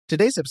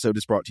Today's episode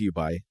is brought to you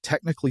by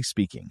Technically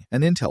Speaking,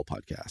 an Intel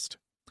podcast.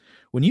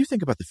 When you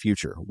think about the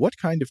future, what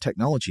kind of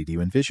technology do you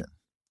envision?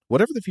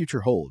 Whatever the future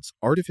holds,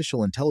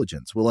 artificial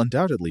intelligence will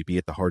undoubtedly be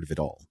at the heart of it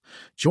all.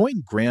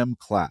 Join Graham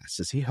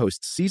Class as he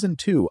hosts Season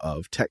 2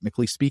 of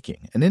Technically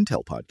Speaking, an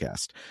Intel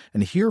podcast,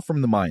 and hear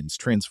from the minds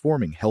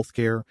transforming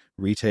healthcare,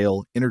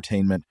 retail,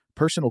 entertainment,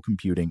 personal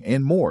computing,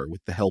 and more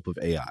with the help of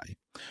AI.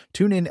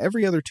 Tune in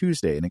every other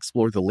Tuesday and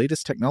explore the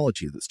latest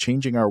technology that's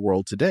changing our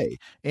world today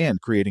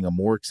and creating a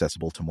more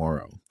accessible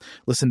tomorrow.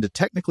 Listen to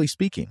Technically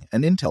Speaking,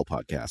 an Intel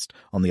podcast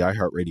on the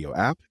iHeartRadio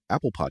app,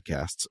 Apple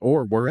Podcasts,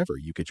 or wherever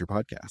you get your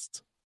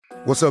podcasts.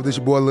 What's up, this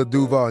your boy Lil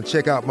Duval, and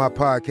check out my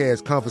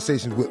podcast,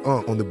 Conversations with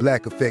Unc, on the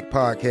Black Effect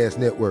Podcast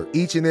Network.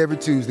 Each and every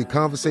Tuesday,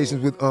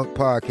 Conversations with Unc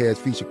podcast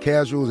feature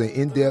casuals and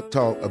in-depth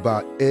talk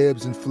about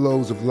ebbs and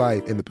flows of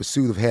life and the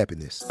pursuit of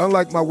happiness.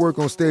 Unlike my work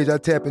on stage, I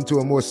tap into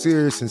a more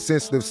serious and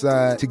sensitive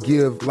side to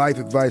give life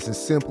advice and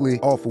simply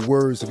offer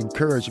words of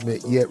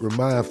encouragement, yet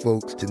remind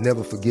folks to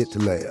never forget to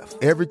laugh.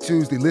 Every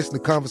Tuesday, listen to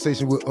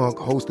Conversations with Unc,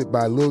 hosted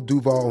by Lil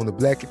Duval on the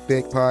Black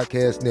Effect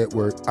Podcast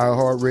Network,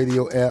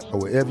 iHeartRadio app,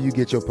 or wherever you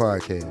get your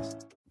podcasts.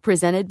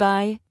 Presented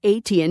by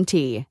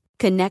AT&T.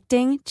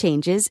 Connecting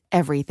changes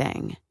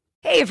everything.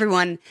 Hey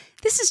everyone,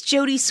 this is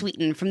Jodie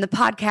Sweetin from the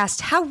podcast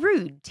How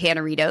Rude,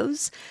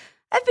 Tanneritos.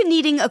 I've been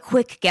needing a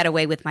quick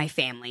getaway with my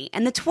family,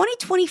 and the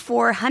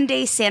 2024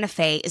 Hyundai Santa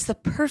Fe is the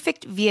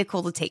perfect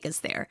vehicle to take us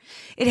there.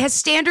 It has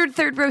standard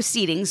third-row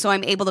seating, so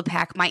I'm able to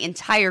pack my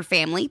entire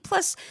family,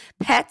 plus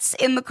pets,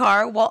 in the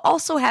car, while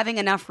also having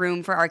enough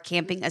room for our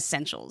camping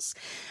essentials.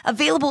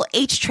 Available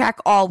H-Track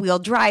all-wheel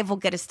drive will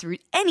get us through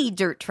any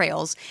dirt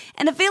trails,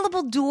 and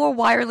available dual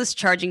wireless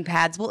charging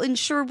pads will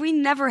ensure we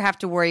never have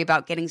to worry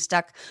about getting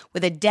stuck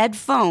with a dead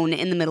phone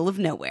in the middle of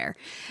nowhere.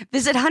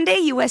 Visit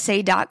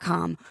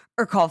HyundaiUSA.com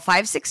or call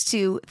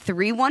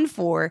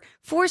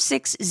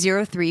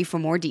 562-314-4603 for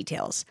more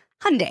details.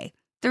 Hyundai,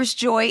 there's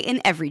joy in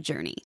every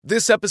journey.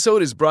 This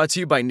episode is brought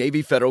to you by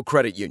Navy Federal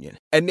Credit Union.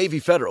 At Navy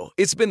Federal,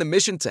 it's been the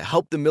mission to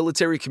help the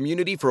military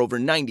community for over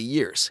 90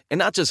 years. And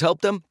not just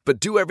help them, but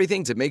do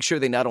everything to make sure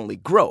they not only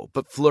grow,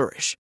 but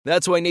flourish.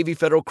 That's why Navy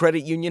Federal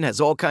Credit Union has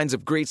all kinds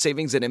of great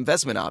savings and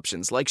investment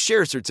options like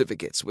share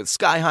certificates with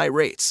sky-high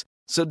rates.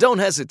 So don't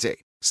hesitate.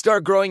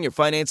 Start growing your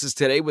finances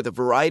today with a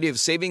variety of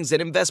savings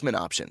and investment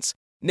options.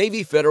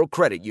 Navy Federal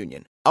Credit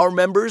Union. Our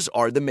members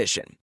are the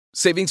mission.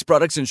 Savings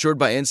products insured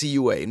by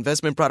NCUA.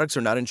 Investment products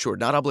are not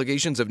insured, not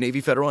obligations of Navy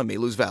Federal and may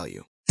lose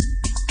value.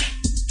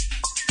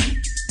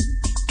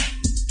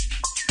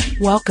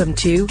 Welcome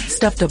to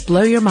Stuff to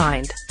Blow Your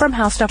Mind from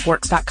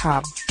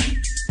HowStuffWorks.com.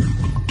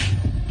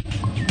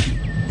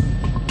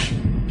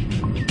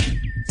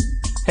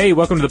 Hey,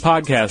 welcome to the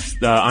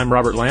podcast. I'm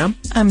Robert Lamb.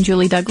 I'm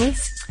Julie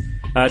Douglas.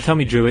 Tell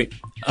me, Julie,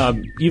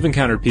 you've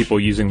encountered people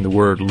using the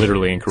word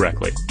literally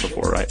incorrectly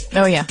before, right?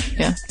 Oh, yeah.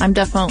 I'm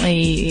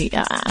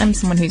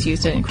someone who's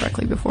used it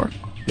incorrectly before.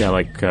 Yeah,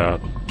 like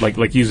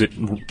use it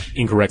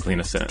incorrectly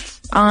in a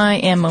sentence. I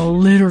am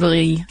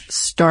literally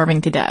starving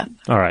to death.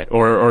 All right.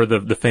 Or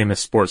the famous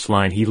sports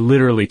line, he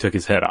literally took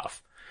his head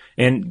off.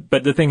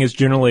 But the thing is,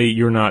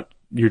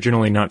 you're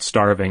generally not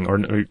starving or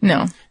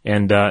no.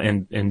 And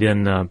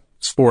in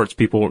sports,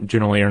 people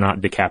generally are not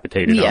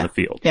decapitated on the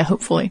field. Yeah,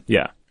 hopefully.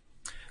 Yeah.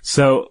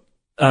 So,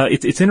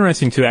 it's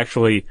interesting to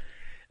actually,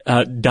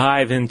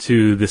 dive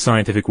into the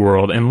scientific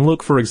world and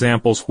look for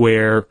examples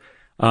where,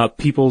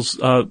 people's,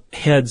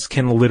 heads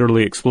can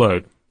literally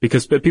explode.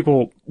 Because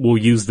people will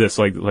use this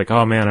like,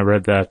 oh man, I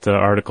read that,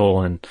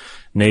 article in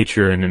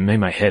Nature and it made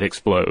my head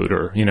explode,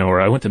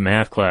 or I went to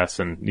math class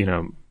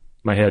and,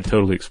 my head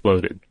totally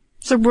exploded.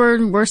 So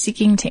we're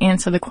seeking to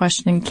answer the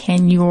question,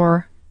 can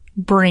your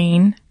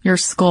brain, your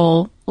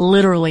skull,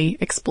 literally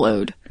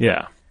explode?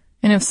 Yeah.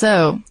 And if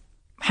so,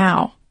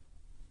 how?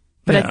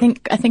 But yeah.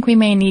 I think we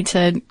may need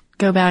to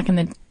go back in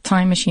the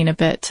time machine a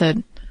bit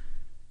to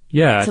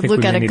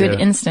look at a good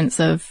instance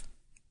of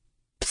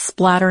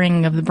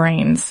splattering of the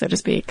brains, so to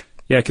speak.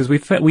 Yeah, because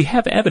we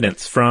have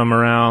evidence from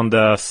around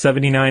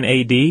 79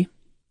 AD,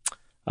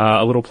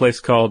 a little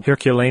place called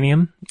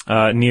Herculaneum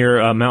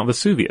near Mount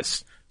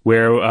Vesuvius,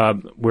 where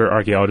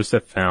archaeologists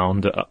have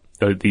found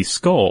these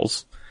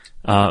skulls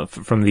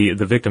from the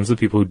victims, the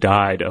people who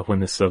died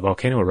when this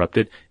volcano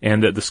erupted,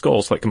 and the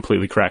skulls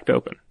completely cracked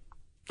open.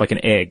 Like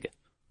an egg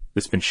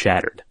that's been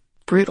shattered.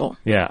 Brutal.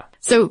 Yeah.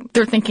 So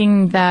they're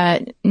thinking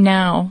that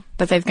now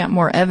that they've got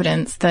more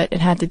evidence that it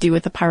had to do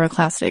with the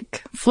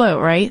pyroclastic flow,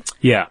 right?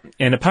 Yeah.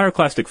 And a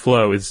pyroclastic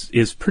flow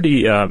is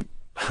pretty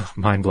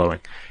mind-blowing.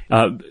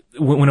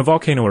 When a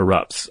volcano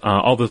erupts,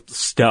 all the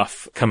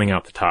stuff coming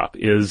out the top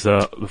is,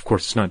 of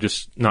course,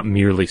 it's not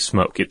merely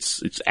smoke.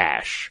 It's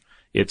ash.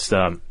 It's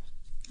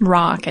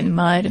rock and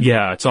mud.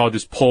 Yeah. It's all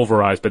just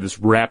pulverized by this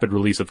rapid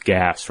release of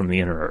gas from the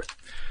inner earth.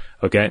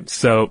 Okay.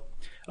 So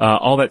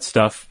all that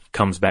stuff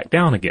comes back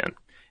down again,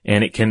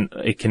 and it can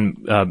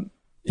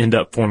end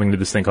up forming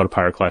this thing called a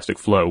pyroclastic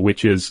flow,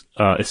 which is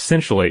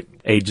essentially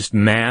a just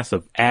mass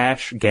of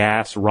ash,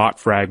 gas, rock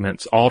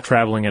fragments, all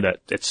traveling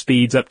at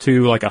speeds up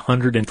to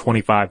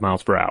 125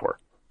 miles per hour.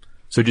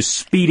 So just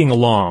speeding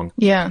along.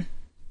 Yeah.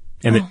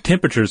 And the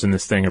temperatures in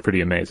this thing are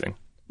pretty amazing.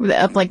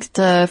 Up like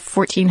to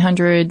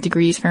 1,400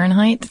 degrees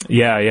Fahrenheit?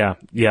 Yeah.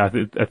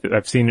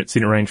 I've seen it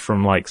range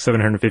from like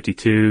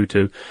 752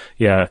 to,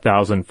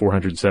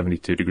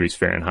 1,472 degrees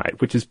Fahrenheit,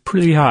 which is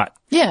pretty hot.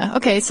 Yeah,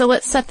 okay, so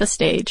let's set the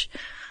stage.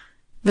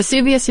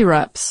 Vesuvius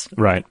erupts.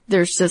 Right.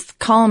 There's this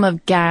column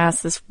of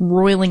gas, this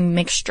roiling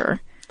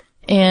mixture.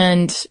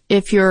 And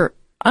if you're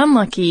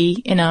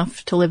unlucky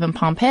enough to live in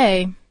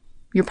Pompeii,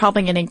 you're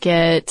probably going to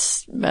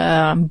get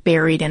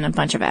buried in a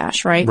bunch of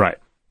ash, right? Right.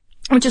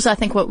 Which is, I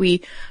think, what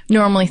we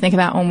normally think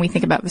about when we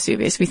think about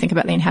Vesuvius. We think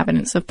about the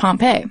inhabitants of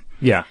Pompeii.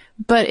 Yeah.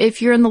 But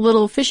if you're in the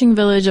little fishing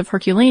village of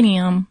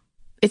Herculaneum,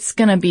 it's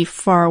going to be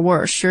far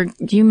worse.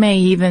 You may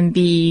even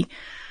be,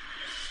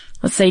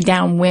 let's say,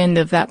 downwind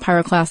of that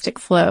pyroclastic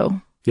flow.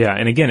 Yeah,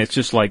 and again, it's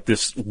just like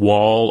this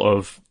wall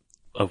of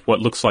what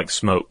looks like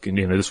smoke, and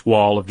this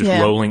wall of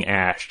just rolling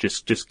ash,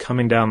 just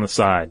coming down the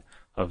side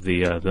of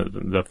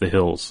the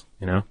hills,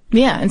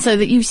 Yeah, and so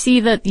that you see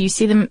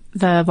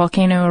the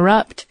volcano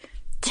erupt.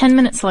 10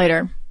 minutes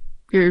later,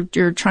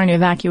 you're trying to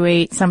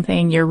evacuate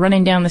something, you're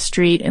running down the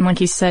street, and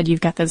like you said, you've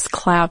got this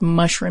cloud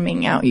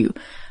mushrooming out you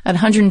at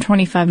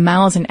 125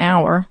 miles an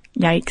hour.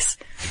 Yikes.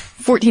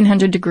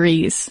 1,400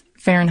 degrees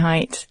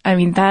Fahrenheit. I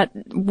mean,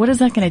 what is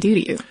that going to do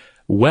to you?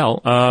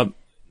 Well,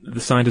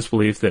 the scientists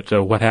believe that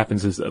what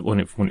happens is that when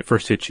it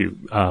first hits you,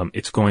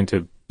 it's going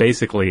to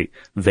basically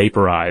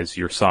vaporize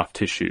your soft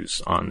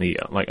tissues on the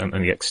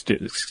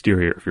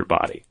exterior of your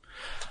body.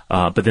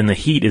 But then the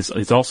heat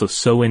is also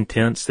so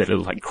intense that it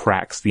like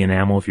cracks the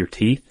enamel of your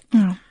teeth.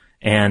 Mm.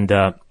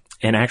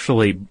 And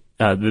actually,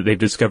 they've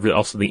discovered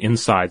also the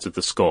insides of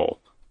the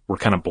skull were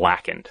kind of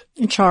blackened.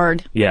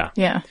 Charred. Yeah.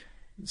 Yeah.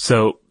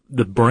 So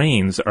the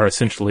brains are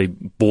essentially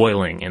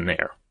boiling in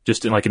there.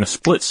 Just in a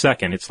split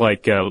second. It's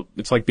like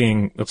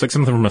something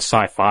from a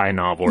sci-fi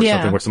novel or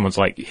something where someone's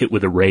like hit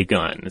with a ray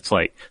gun. It's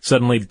like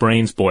suddenly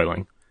brains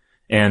boiling.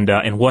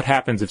 And what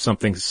happens if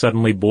something's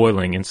suddenly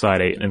boiling inside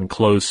an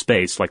enclosed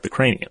space like the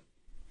cranium?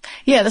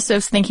 Yeah, that's what I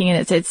was thinking.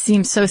 And it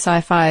seems so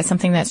sci-fi,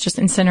 something that's just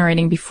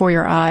incinerating before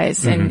your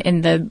eyes,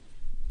 and the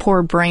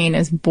poor brain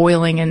is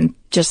boiling and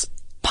just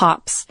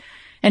pops.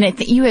 And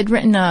you had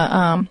written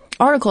a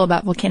article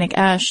about volcanic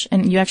ash,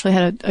 and you actually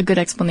had a good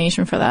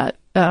explanation for that.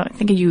 I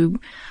think you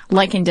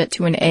likened it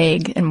to an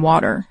egg in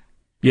water.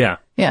 Yeah.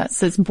 Yeah,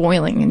 so it's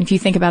boiling, and if you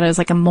think about it as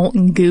like a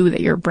molten goo that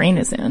your brain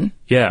is in.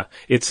 Yeah,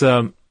 it's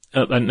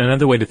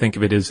another way to think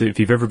of it is if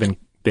you've ever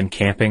been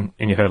camping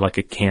and you had like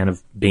a can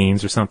of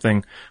beans or something,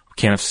 or a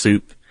can of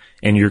soup,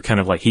 and you're kind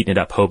of like heating it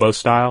up hobo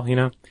style,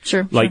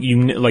 Sure. Like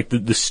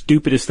the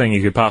stupidest thing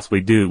you could possibly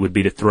do would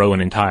be to throw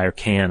an entire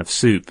can of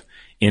soup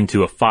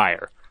into a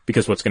fire,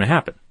 because what's going to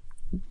happen?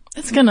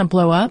 It's going to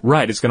blow up.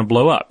 Right, it's going to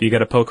blow up. You got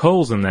to poke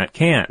holes in that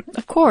can.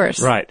 Of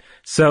course. Right.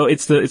 So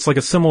it's like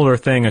a similar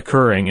thing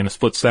occurring in a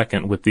split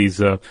second with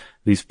these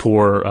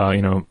poor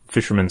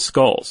fishermen's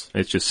skulls.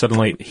 It's just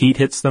suddenly heat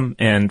hits them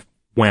and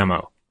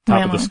whammo,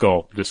 top of the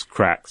skull just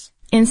cracks.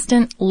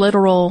 Instant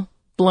literal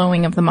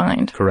blowing of the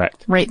mind.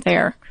 Correct. Right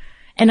there.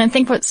 And I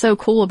think what's so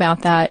cool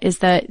about that is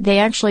that they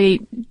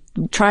actually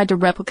tried to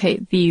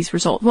replicate these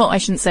results. Well, I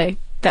shouldn't say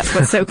that's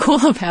what's so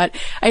cool about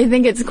it. I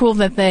think it's cool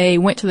that they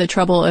went to the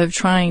trouble of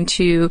trying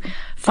to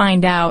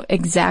find out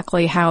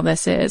exactly how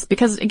this is.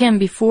 Because again,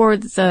 before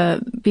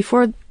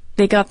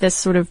they got this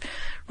sort of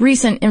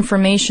recent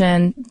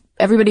information,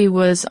 everybody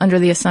was under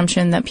the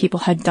assumption that people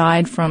had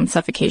died from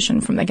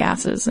suffocation from the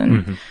gases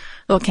and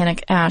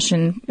volcanic ash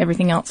and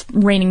everything else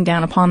raining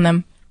down upon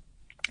them.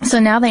 So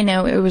now they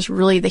know it was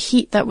really the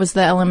heat that was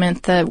the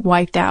element that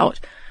wiped out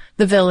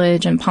the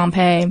village and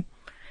Pompeii.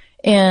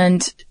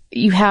 And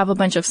you have a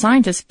bunch of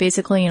scientists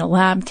basically in a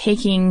lab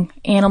taking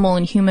animal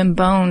and human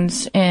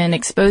bones and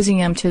exposing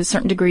them to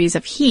certain degrees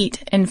of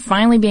heat and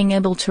finally being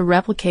able to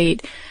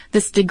replicate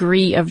this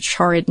degree of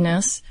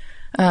charredness.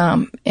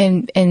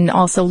 And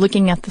also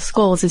looking at the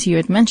skulls, as you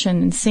had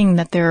mentioned, and seeing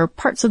that there are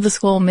parts of the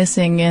skull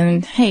missing,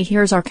 and hey,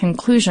 here's our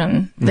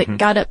conclusion that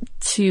got up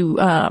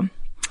to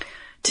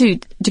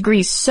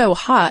degrees so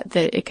hot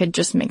that it could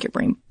just make your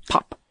brain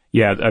pop.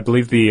 Yeah, I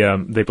believe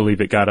they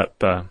believe it got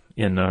up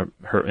in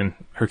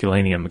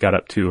Herculaneum, got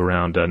up to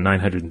around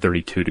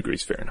 932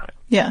 degrees Fahrenheit.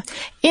 Yeah,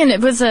 and it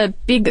was a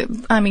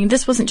big. I mean,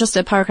 this wasn't just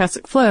a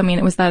pyroclastic flow. I mean,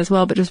 it was that as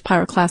well, but it was a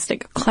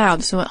pyroclastic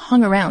cloud, so it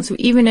hung around. So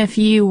even if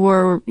you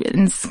were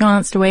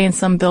ensconced away in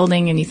some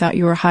building and you thought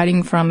you were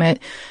hiding from it,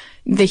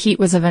 the heat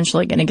was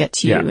eventually going to get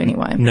to you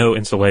anyway. No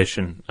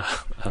insulation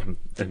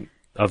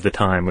of the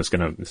time was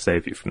going to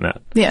save you from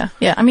that. Yeah.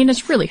 I mean,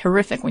 it's really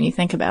horrific when you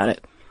think about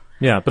it.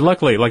 Yeah, but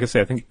luckily, like I say,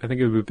 I think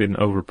it would have been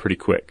over pretty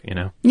quick,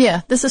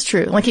 Yeah, this is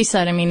true. Like you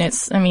said,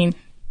 it's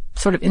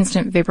sort of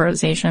instant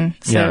vaporization.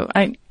 So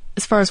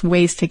as far as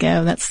ways to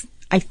go, that's,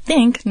 I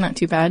think, not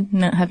too bad,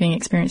 not having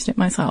experienced it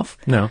myself.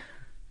 No.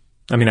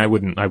 I mean, I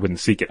wouldn't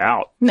seek it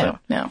out. No.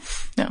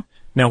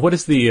 Now, what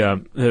is the,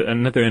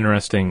 another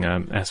interesting,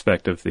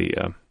 aspect of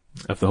the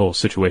whole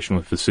situation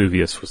with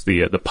Vesuvius was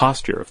the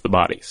posture of the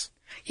bodies.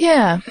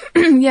 Yeah.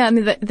 Yeah. I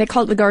mean, they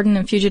call it the Garden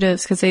of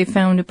Fugitives because they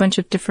found a bunch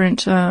of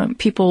different,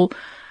 people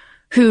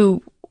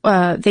who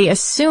they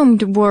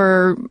assumed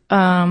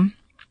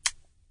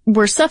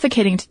were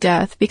suffocating to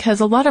death because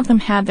a lot of them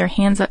had their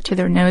hands up to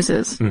their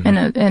noses in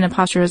a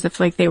posture as if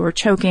like they were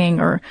choking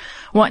or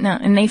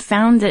whatnot. And they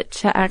found it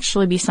to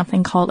actually be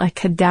something called a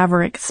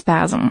cadaveric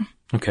spasm.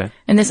 Okay.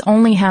 And this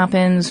only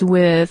happens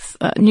with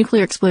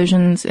nuclear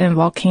explosions and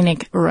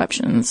volcanic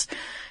eruptions.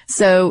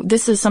 So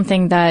this is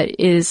something that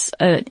is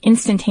an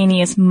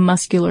instantaneous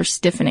muscular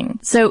stiffening.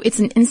 So it's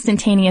an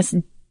instantaneous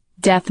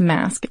death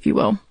mask, if you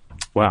will.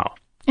 Wow.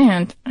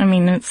 And, I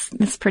mean,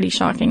 it's pretty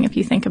shocking if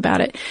you think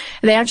about it.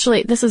 They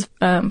actually, this is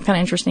kind of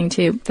interesting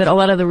too, that a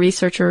lot of the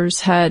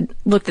researchers had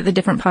looked at the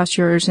different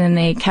postures and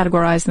they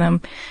categorized them.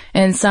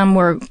 And some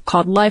were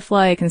called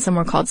lifelike, and some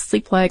were called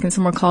sleep-like, and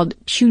some were called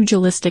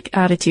pugilistic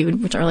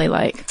attitude, which I really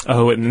like.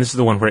 Oh, and this is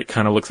the one where it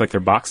kind of looks like they're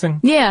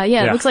boxing? Yeah.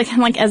 It looks like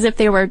as if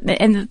they were,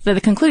 and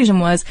the conclusion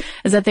was,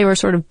 is that they were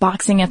sort of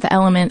boxing at the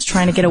elements,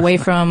 trying to get away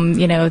from,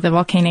 the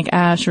volcanic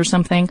ash or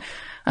something.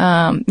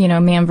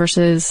 Man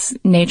versus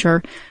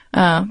nature.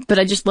 But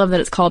I just love that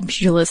it's called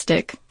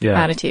pugilistic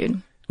attitude.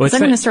 Well, so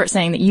I'm going to start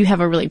saying that you have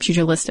a really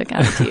pugilistic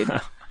attitude.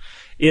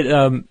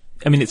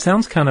 It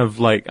sounds kind of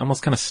like,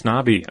 almost kind of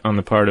snobby on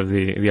the part of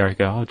the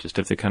archaeologist,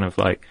 if they're kind of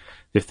like,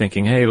 they're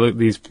thinking, hey, look,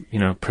 these,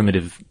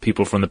 primitive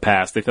people from the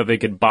past, they thought they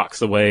could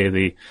box away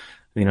the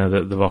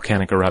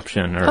volcanic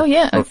eruption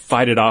or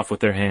fight it off with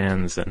their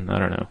hands, and I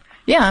don't know.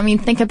 Yeah,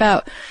 think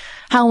about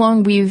how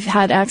long we've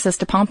had access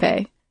to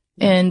Pompeii.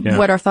 And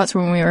what our thoughts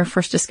were when we were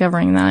first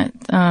discovering that.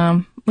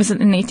 Was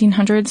it in the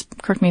 1800s?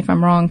 Correct me if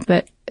I'm wrong,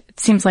 but it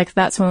seems like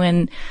that's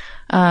when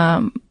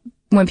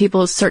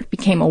people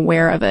became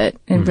aware of it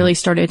and really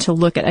started to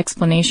look at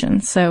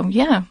explanations. So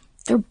yeah,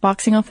 they're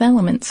boxing off the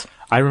elements.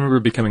 I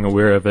remember becoming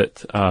aware of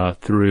it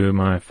through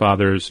my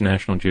father's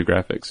National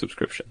Geographic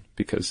subscription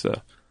because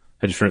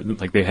I just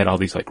like they had all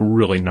these like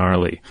really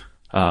gnarly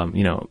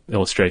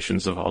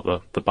illustrations of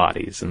all the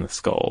bodies and the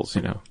skulls,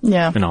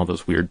 and all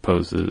those weird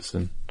poses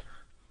and.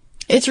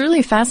 It's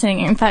really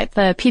fascinating. In fact,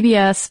 the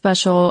PBS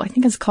special, I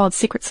think it's called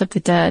Secrets of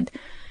the Dead,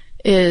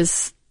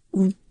 is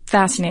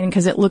fascinating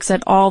because it looks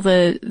at all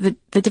the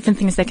different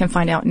things they can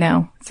find out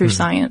now through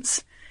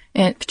science.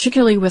 And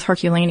particularly with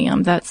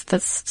Herculaneum, that's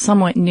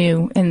somewhat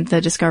new in the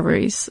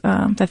discoveries,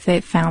 that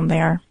they found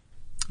there.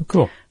 Oh,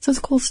 cool. So it's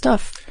cool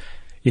stuff.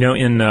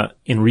 In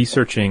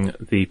researching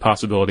the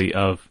possibility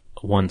of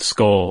one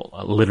skull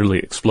literally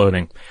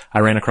exploding,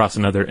 I ran across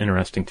another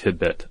interesting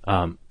tidbit.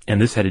 And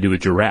this had to do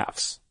with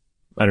giraffes.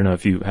 I don't know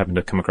if you happen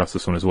to come across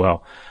this one as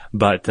well,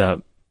 but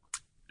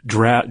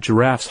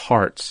giraffes'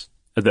 hearts,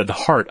 the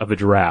heart of a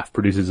giraffe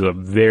produces a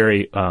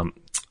very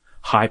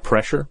high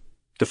pressure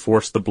to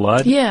force the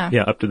blood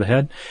up to the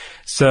head.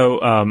 So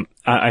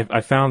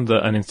I found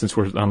an instance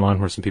online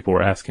where some people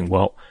were asking,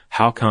 well,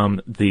 how come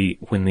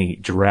when the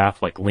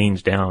giraffe like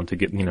leans down to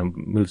get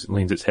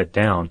leans its head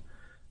down,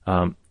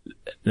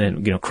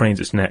 then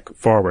cranes its neck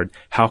forward,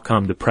 how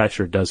come the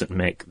pressure doesn't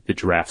make the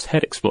giraffe's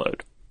head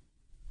explode?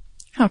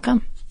 How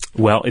come?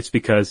 Well, it's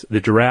because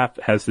the giraffe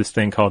has this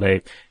thing called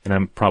and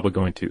I'm probably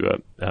going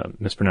to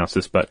mispronounce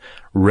this, but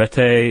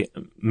rete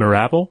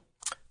mirabile,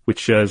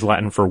 which is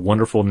Latin for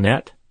wonderful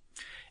net.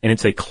 And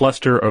it's a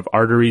cluster of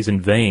arteries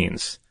and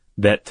veins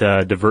that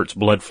diverts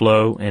blood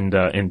flow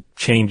and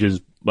changes,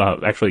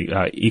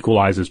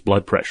 equalizes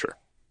blood pressure.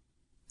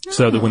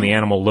 So that when the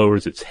animal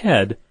lowers its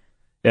head,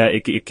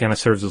 it kind of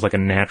serves as like a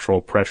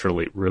natural pressure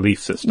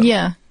relief system.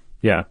 Yeah.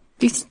 Yeah.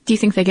 Do you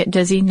think they get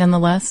dizzy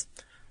nonetheless?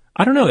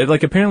 I don't know.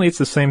 Apparently it's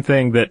the same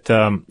thing that,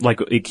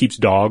 it keeps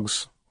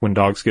dogs, when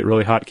dogs get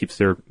really hot, it keeps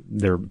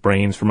their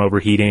brains from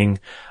overheating.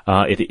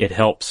 It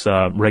helps,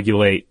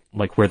 regulate,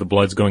 where the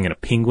blood's going in a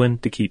penguin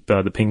to keep,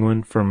 the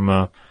penguin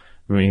from,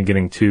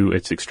 getting to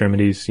its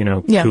extremities,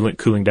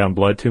 cooling down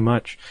blood too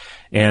much.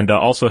 And,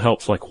 also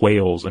helps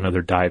whales and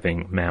other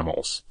diving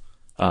mammals,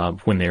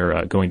 when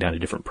they're, going down to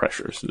different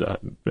pressures,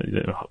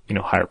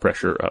 higher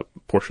pressure,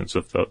 portions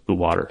of the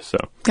water. So.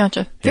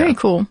 Gotcha. Very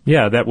cool.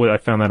 Yeah, I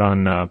found that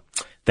on,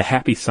 the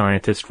Happy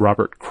Scientist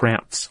Robert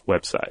Krampf's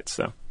website.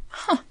 So,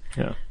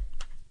 yeah.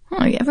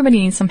 Oh, yeah. Everybody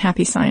needs some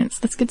happy science.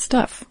 That's good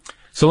stuff.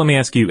 So let me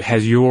ask you,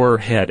 has your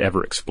head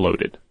ever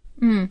exploded?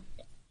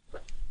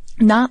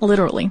 Not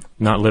literally.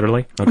 Not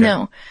literally? Okay.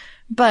 No.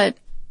 But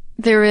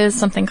there is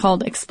something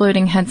called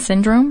exploding head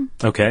syndrome.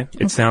 Okay.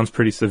 It sounds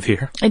pretty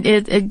severe.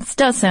 It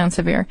does sound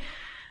severe.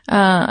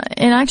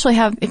 And I actually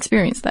have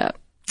experienced that.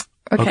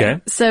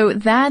 Okay. So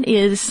that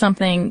is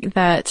something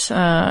that,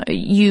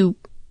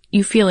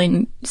 you feel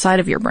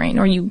inside of your brain,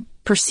 or you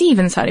perceive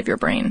inside of your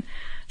brain.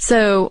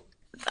 So,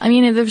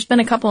 there's been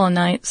a couple of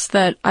nights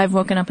that I've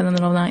woken up in the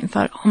middle of the night and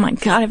thought, oh my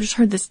God, I've just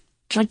heard this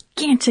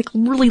gigantic,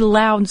 really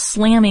loud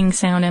slamming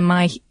sound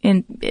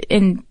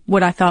in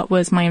what I thought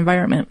was my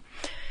environment,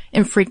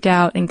 and freaked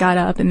out and got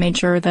up and made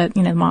sure that,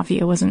 the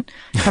mafia wasn't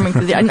coming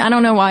through I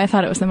don't know why I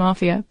thought it was the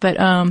mafia, but,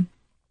 and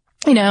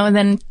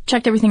then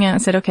checked everything out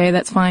and said, okay,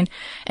 that's fine.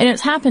 And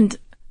it's happened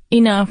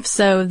enough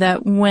so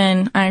that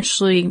when I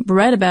actually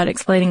read about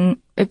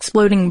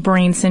exploding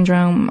brain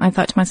syndrome, I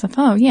thought to myself,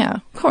 oh yeah,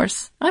 of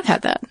course, I've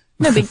had that.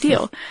 No big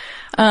deal.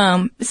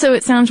 So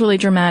it sounds really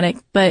dramatic,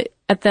 but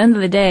at the end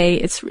of the day,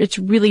 it's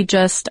really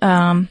just,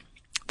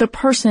 the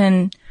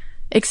person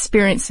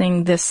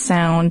experiencing this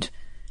sound,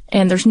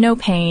 and there's no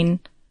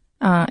pain.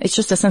 It's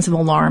just a sense of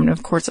alarm and,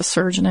 of course, a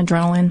surge in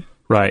adrenaline.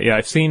 Right. Yeah.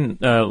 I've seen,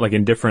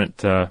 in different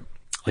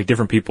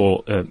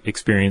people,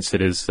 experience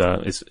it as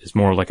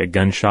more like a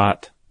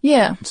gunshot.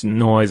 Yeah. It's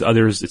noise.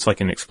 Others, it's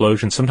like an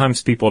explosion.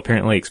 Sometimes people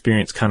apparently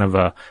experience kind of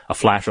a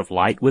flash of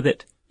light with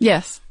it.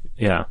 Yes.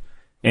 Yeah.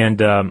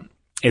 And,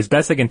 as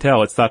best I can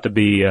tell, it's thought to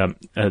be,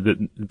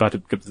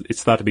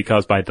 it's thought to be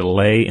caused by a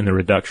delay in the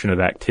reduction of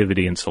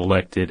activity in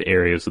selected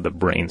areas of the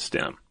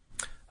brainstem.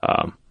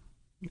 What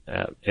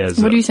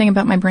are you saying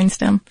about my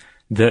brainstem?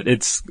 That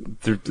it's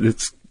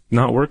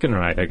not working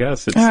right, I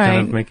guess. It's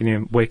kind of making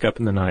you wake up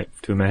in the night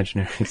to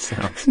imaginary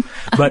sounds.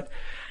 But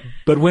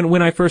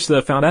when I first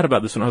found out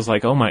about this one, I was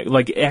like, oh my,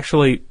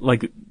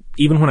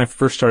 even when I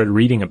first started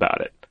reading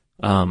about it,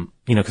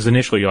 cause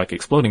initially you're like,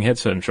 exploding head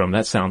syndrome,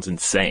 that sounds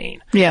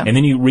insane. Yeah. And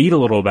then you read a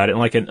little about it, and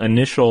like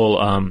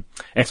initial,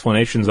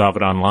 explanations of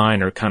it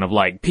online are kind of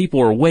like,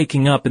 people are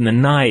waking up in the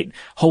night,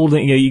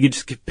 holding, you could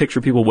just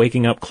picture people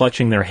waking up,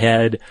 clutching their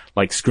head,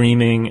 like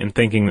screaming and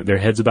thinking that their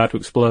head's about to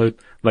explode.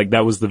 Like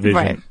that was the vision.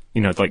 Right.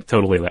 Like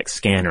totally like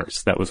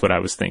scanners. That was what I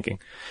was thinking.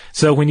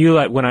 So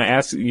when I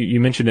asked, you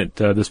mentioned it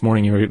this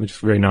morning, you were just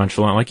very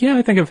nonchalant, like, yeah,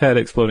 I think I've had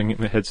exploding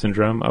head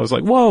syndrome. I was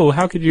like, whoa,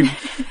 how could you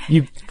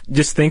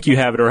just think you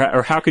have it,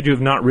 or how could you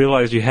have not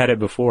realized you had it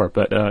before?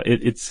 But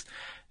it's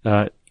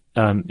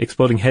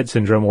exploding head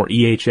syndrome, or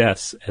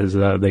EHS, as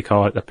they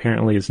call it,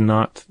 apparently is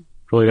not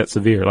really that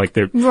severe. Like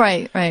they're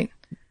right.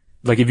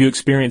 Like if you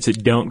experience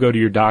it, don't go to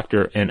your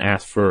doctor and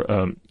ask for,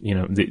 tell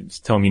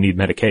him you need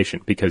medication,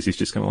 because he's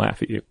just going to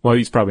laugh at you. Well,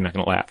 he's probably not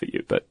going to laugh at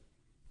you, but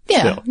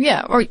still.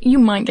 Yeah. Or you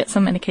might get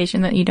some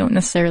medication that you don't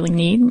necessarily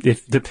need.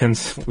 It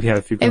depends.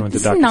 If you go into doctor's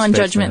it's a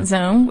non-judgment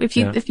zone. If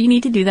you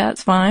need to do that,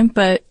 it's fine.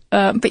 But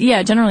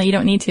yeah, generally you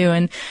don't need to.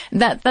 And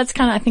that's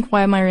kind of, I think,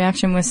 why my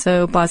reaction was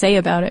so blasé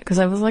about it. Cause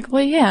I was like,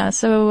 well, yeah,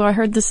 so I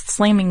heard this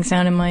slamming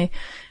sound in my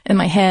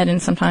head,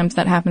 and sometimes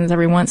that happens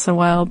every once in a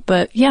while.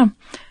 But yeah.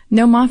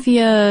 No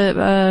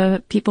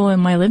mafia people in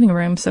my living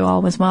room, so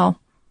all was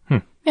well.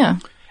 Yeah.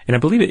 And I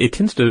believe it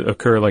tends to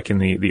occur like in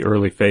the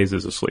early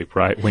phases of sleep,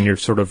 right? When you're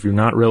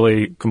not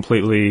really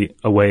completely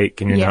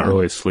awake and you're not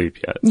really asleep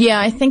yet. Yeah,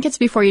 I think it's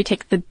before you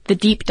take the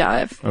deep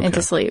dive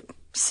into sleep.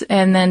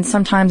 And then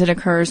sometimes it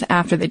occurs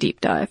after the deep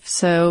dive.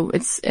 So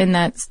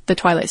that's the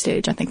twilight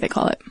stage, I think they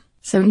call it.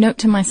 So note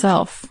to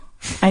myself,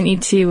 I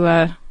need to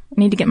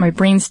get my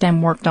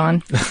brainstem worked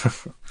on.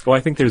 Well, I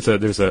think there's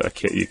a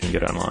kit you can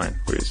get online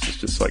where it's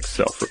just like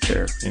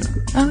self-repair,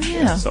 Oh,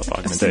 yeah.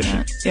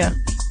 Self-augmentation. Yeah.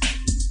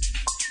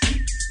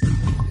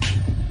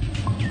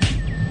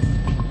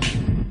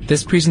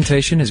 This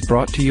presentation is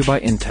brought to you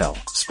by Intel,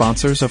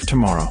 sponsors of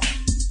tomorrow.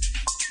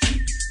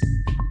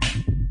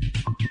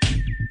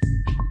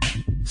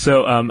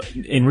 So,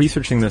 in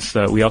researching this,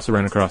 we also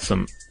ran across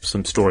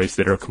some stories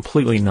that are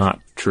completely not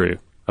true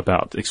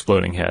about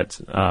exploding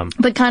heads.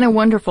 But kind of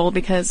wonderful,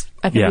 because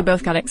I think we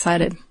both got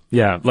excited.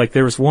 Yeah, like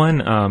there was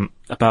one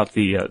about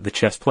the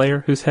chess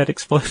player whose head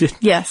exploded.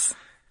 Yes.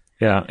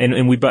 Yeah, and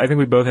I think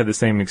we both had the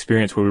same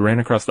experience where we ran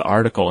across the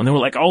article and then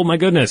we're like, oh my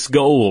goodness,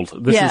 gold.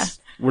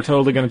 We're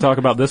totally going to talk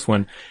about this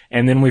one.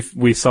 And then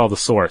we saw the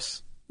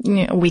source.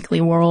 Yeah,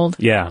 Weekly World.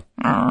 Yeah.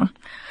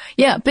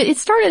 Yeah, but it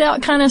started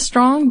out kind of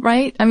strong,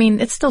 right? I mean,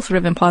 it's still sort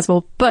of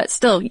impossible, but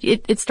still,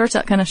 it starts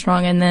out kind of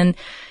strong, and then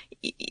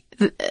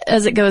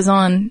as it goes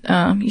on,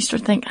 you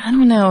start thinking, I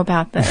don't know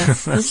about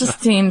this. This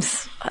just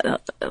seems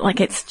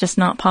like it's just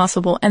not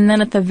possible. And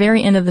then at the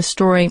very end of the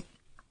story,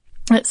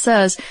 it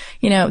says,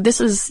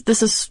 this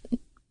is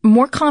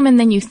more common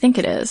than you think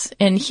it is.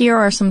 And here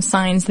are some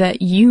signs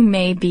that you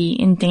may be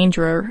in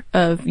danger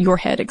of your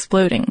head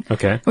exploding.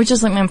 Okay. Which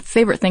is like my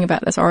favorite thing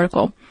about this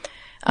article.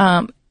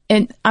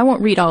 And I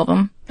won't read all of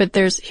them, but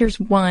here's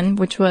one,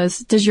 which was,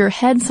 does your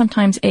head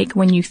sometimes ache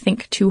when you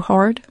think too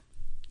hard?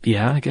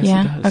 Yeah, I guess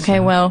it does. Okay,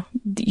 well,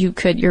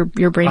 your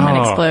brain might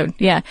explode.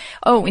 Yeah.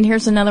 Oh, and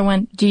here's another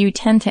one. Do you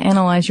tend to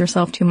analyze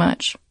yourself too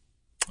much?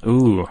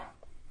 Ooh.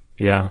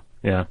 Yeah.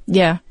 Yeah.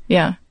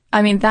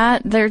 I mean,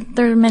 there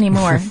are many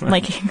more.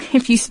 Like,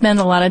 if you spend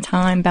a lot of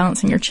time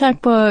balancing your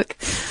checkbook.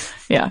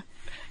 Yeah.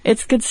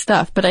 It's good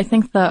stuff. But I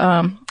think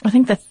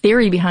the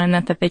theory behind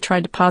that they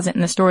tried to posit in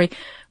the story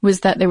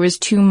was that there was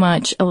too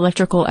much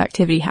electrical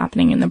activity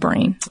happening in the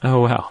brain.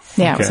 Oh, wow.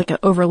 Yeah, okay. It was like an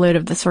overload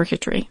of the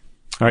circuitry.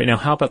 All right, now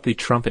how about the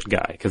trumpet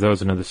guy? Because that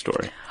was another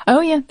story.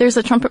 Oh, yeah, there's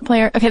a trumpet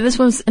player. Okay, this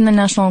was in the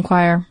National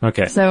Enquirer.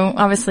 Okay. So,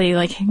 obviously,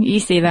 like, you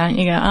see that and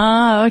you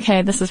go,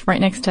 okay, this is right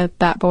next to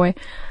that boy.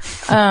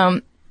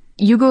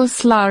 Hugo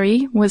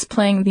Slary was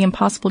playing The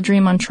Impossible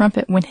Dream on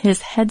trumpet when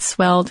his head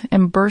swelled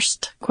and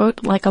burst,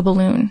 quote, like a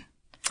balloon.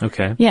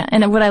 Okay. Yeah,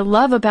 and what I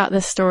love about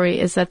this story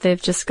is that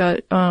they've just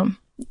got,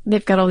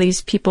 they've got all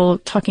these people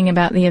talking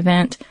about the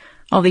event,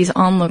 all these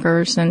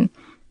onlookers, and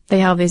they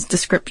have these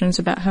descriptions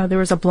about how there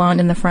was a blonde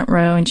in the front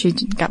row and she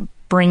got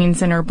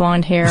brains in her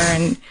blonde hair,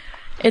 and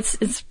it's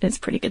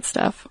pretty good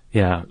stuff.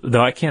 Yeah.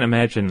 Though I can't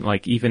imagine,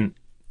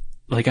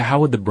 like, how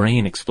would the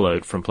brain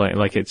explode from playing?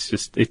 Like, it's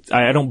just,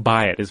 I don't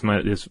buy it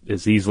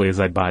as easily as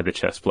I buy the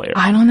chess player.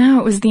 I don't know.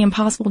 It was the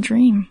Impossible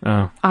Dream.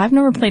 Oh. I've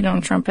never played it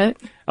on trumpet.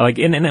 Like,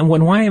 and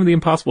why am the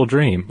Impossible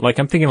Dream? Like,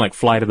 I'm thinking like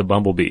Flight of the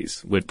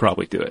Bumblebees would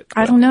probably do it.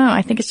 I don't know.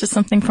 I think it's just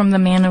something from the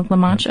Man of La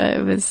Mancha.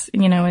 It was,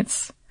 I'm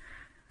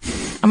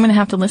going to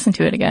have to listen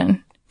to it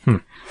again.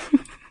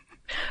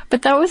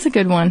 But that was a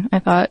good one, I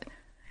thought.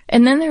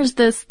 And then there's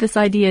this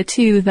idea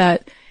too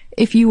that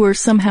if you were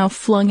somehow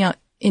flung out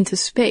into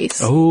space,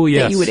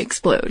 that you would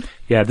explode.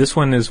 Yeah, this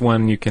one is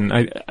one you can,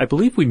 I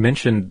believe we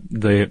mentioned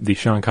the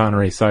Sean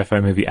Connery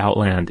sci-fi movie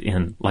Outland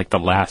in like the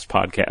last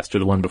podcast or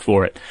the one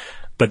before it.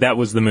 But that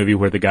was the movie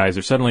where the guys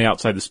are suddenly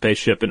outside the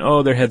spaceship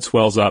and their head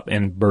swells up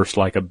and bursts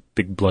like a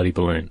big bloody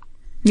balloon.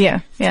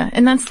 Yeah.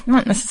 And that's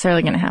not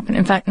necessarily going to happen.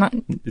 In fact, not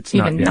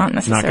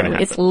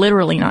necessarily. It's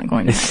literally not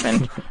going to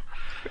happen.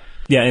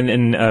 Yeah,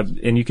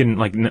 and you can,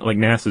 like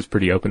NASA's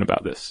pretty open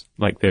about this.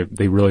 Like,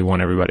 they really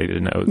want everybody to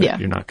know that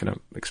you're not going to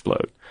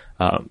explode.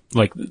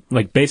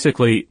 Like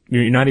basically,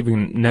 you're not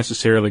even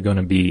necessarily going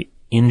to be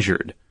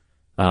injured.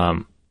 I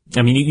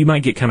mean, you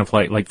might get kind of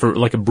like for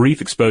like a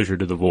brief exposure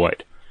to the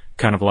void.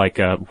 Kind of like,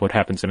 what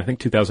happens in, I think,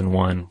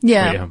 2001.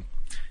 Yeah.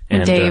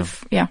 And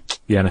Dave, Yeah,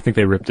 and I think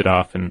they ripped it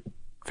off in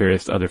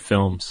various other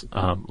films,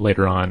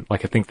 later on.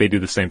 Like, I think they do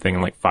the same thing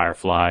in like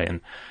Firefly and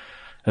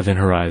Event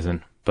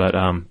Horizon.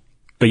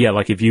 But yeah,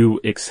 like if you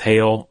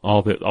exhale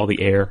all the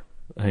air,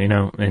 and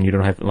you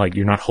don't have, like,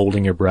 you're not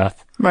holding your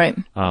breath. Right.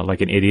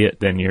 Like an idiot,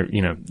 then you're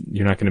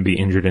not going to be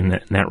injured in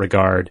that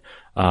regard.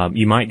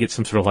 You might get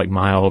some sort of like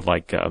mild,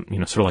 like,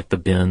 sort of like the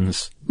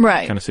bends.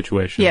 Right. Kind of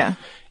situation. Yeah.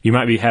 You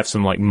might have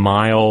some like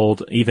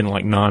mild, even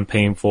like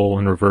non-painful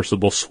and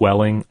reversible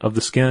swelling of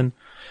the skin.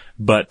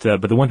 But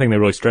the one thing they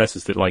really stress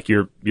is that like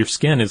your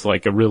skin is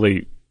like a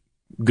really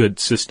good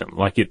system.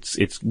 Like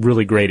it's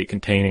really great at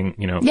containing,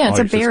 it's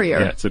a barrier.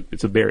 Yeah,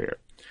 it's a barrier.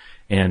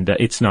 And,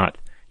 it's not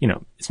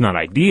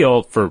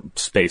ideal for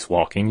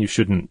spacewalking. You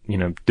shouldn't,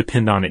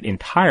 depend on it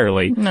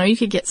entirely. No, you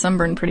could get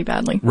sunburned pretty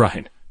badly.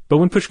 Right. But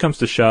when push comes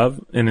to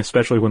shove, and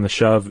especially when the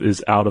shove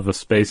is out of a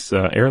space,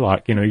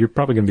 airlock, you're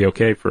probably going to be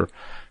okay for,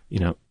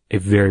 a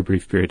very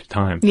brief period of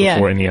time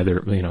before any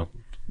other,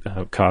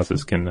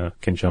 causes can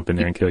jump in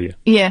there and kill you.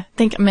 Yeah.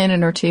 Think a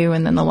minute or two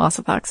and then the loss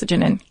of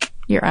oxygen and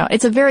you're out.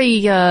 It's a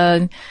very,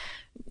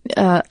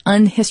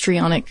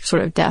 unhistrionic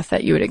sort of death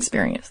that you would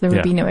experience. There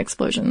would be no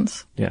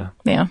explosions. Yeah.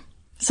 Yeah.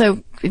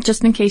 So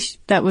just in case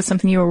that was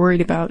something you were worried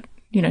about,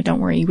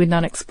 don't worry, you would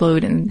not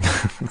explode in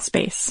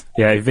space.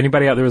 Yeah. If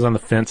anybody out there was on the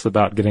fence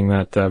about getting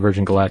that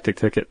Virgin Galactic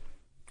ticket,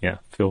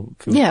 feel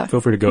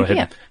free to go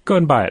ahead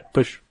and buy it.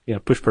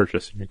 Push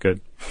purchase and you're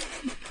good.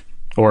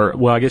 Or,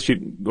 well, I guess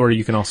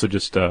you can also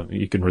just,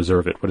 you can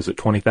reserve it. What is it?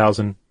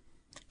 20,000?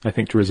 I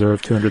think to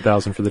reserve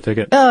 200,000 for the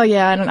ticket. Oh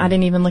yeah, I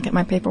didn't even look at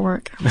my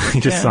paperwork.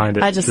 You just signed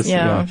it. I just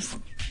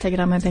take it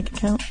out of my bank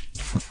account.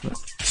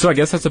 So I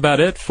guess that's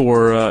about it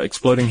for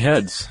exploding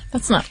heads.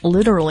 That's not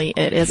literally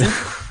it, is it?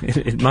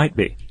 It might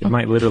be. It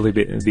might literally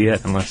be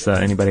it, unless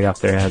anybody out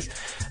there has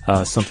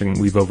something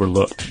we've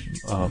overlooked,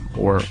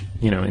 or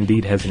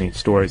indeed has any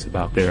stories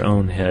about their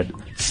own head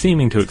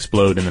seeming to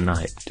explode in the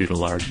night due to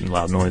large and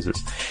loud noises.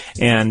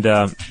 And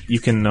you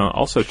can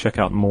also check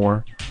out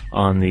more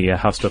on the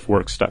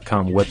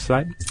HowStuffWorks.com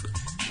website,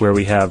 where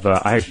we have,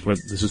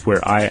 this is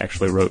where I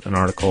actually wrote an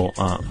article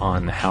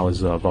on how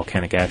is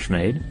volcanic ash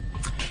made,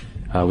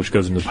 which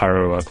goes into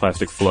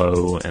pyroclastic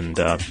flow and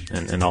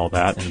all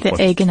that. And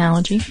the egg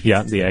analogy.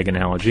 Yeah, the egg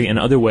analogy, and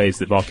other ways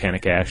that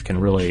volcanic ash can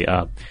really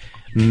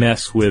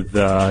mess with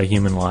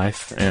human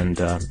life and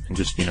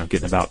just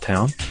getting about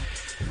town.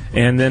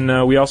 And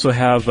then we also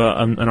have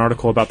an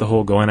article about the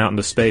whole going out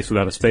into space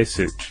without a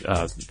spacesuit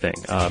thing.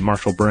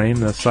 Marshall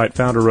Brain, the site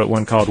founder, wrote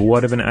one called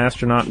 "What If an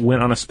Astronaut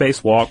Went on a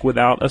Spacewalk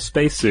Without a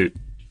Spacesuit?"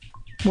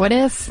 What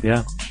if?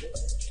 Yeah.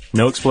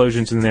 No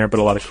explosions in there,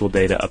 but a lot of cool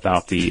data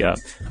about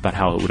about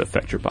how it would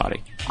affect your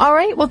body. All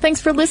right. Well,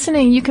 thanks for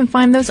listening. You can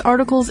find those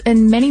articles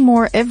and many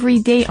more every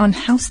day on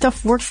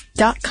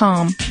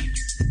HowStuffWorks.com.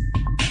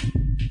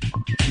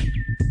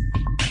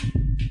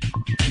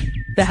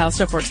 The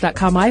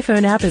HowStuffWorks.com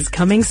iPhone app is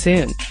coming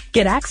soon.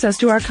 Get access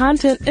to our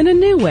content in a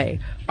new way.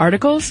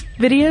 Articles,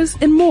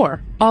 videos, and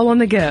more, all on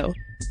the go.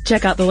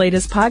 Check out the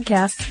latest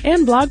podcasts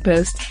and blog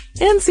posts,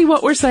 and see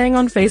what we're saying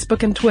on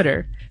Facebook and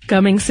Twitter.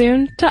 Coming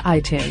soon to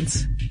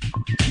iTunes.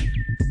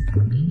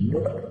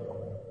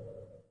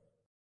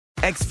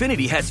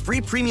 Xfinity has free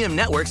premium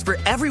networks for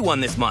everyone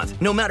this month,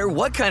 no matter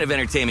what kind of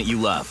entertainment you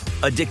love.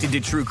 Addicted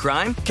to true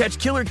crime? Catch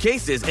killer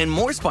cases and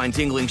more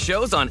spine-tingling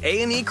shows on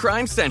A&E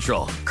Crime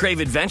Central. Crave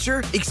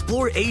adventure?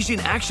 Explore Asian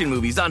action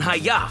movies on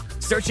Hi-Ya.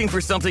 Searching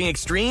for something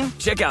extreme?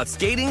 Check out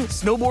skating,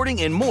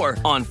 snowboarding, and more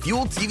on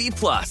Fuel TV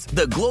Plus,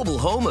 the global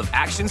home of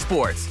action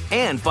sports.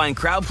 And find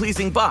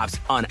crowd-pleasing bops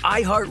on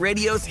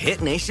iHeartRadio's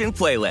Hit Nation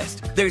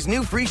playlist. There's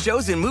new free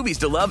shows and movies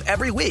to love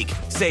every week.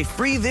 Say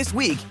free this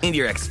week in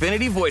your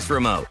Xfinity voice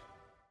remote.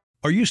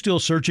 Are you still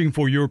searching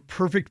for your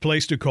perfect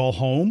place to call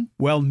home?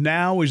 Well,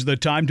 now is the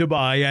time to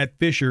buy at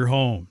Fisher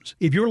Homes.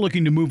 If you're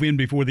looking to move in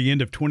before the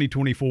end of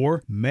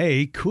 2024,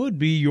 May could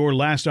be your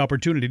last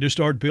opportunity to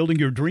start building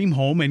your dream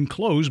home and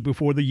close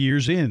before the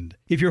year's end.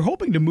 If you're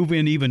hoping to move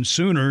in even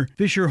sooner,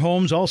 Fisher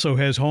Homes also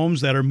has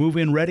homes that are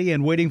move-in ready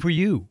and waiting for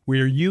you,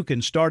 where you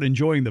can start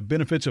enjoying the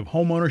benefits of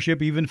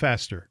homeownership even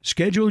faster.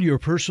 Schedule your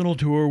personal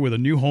tour with a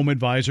new home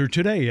advisor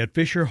today at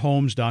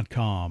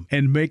FisherHomes.com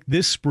and make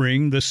this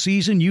spring the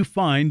season you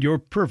find your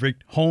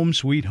perfect home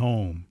sweet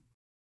home.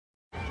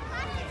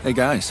 Hey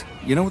guys,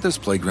 you know what this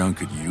playground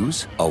could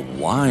use? A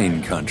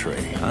wine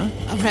country, huh?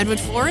 A redwood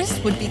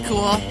forest would be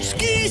cool.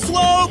 Ski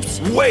slopes!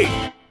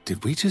 Wait!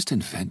 Did we just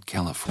invent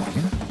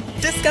California?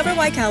 Discover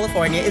why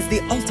California is the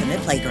ultimate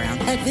playground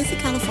at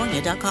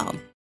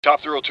visitcalifornia.com.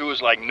 Top Thrill 2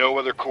 is like no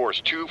other course.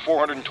 2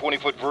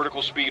 420-foot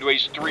vertical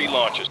speedways, 3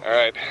 launches. All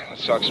right,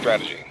 let's talk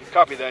strategy.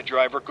 Copy that,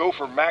 driver. Go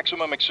for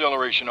maximum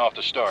acceleration off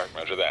the start.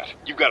 Roger that.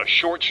 You've got a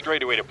short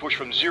straightaway to push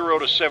from 0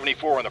 to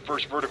 74 on the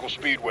first vertical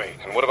speedway.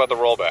 And what about the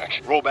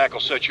rollback? Rollback will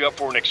set you up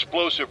for an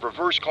explosive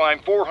reverse climb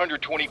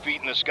 420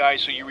 feet in the sky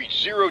so you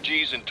reach 0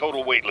 Gs in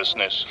total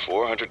weightlessness.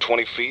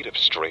 420 feet of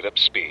straight-up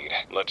speed.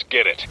 Let's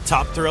get it.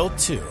 Top Thrill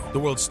 2, the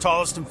world's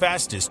tallest and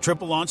fastest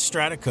triple-launch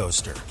strata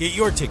coaster. Get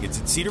your tickets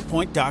at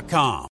cedarpoint.com.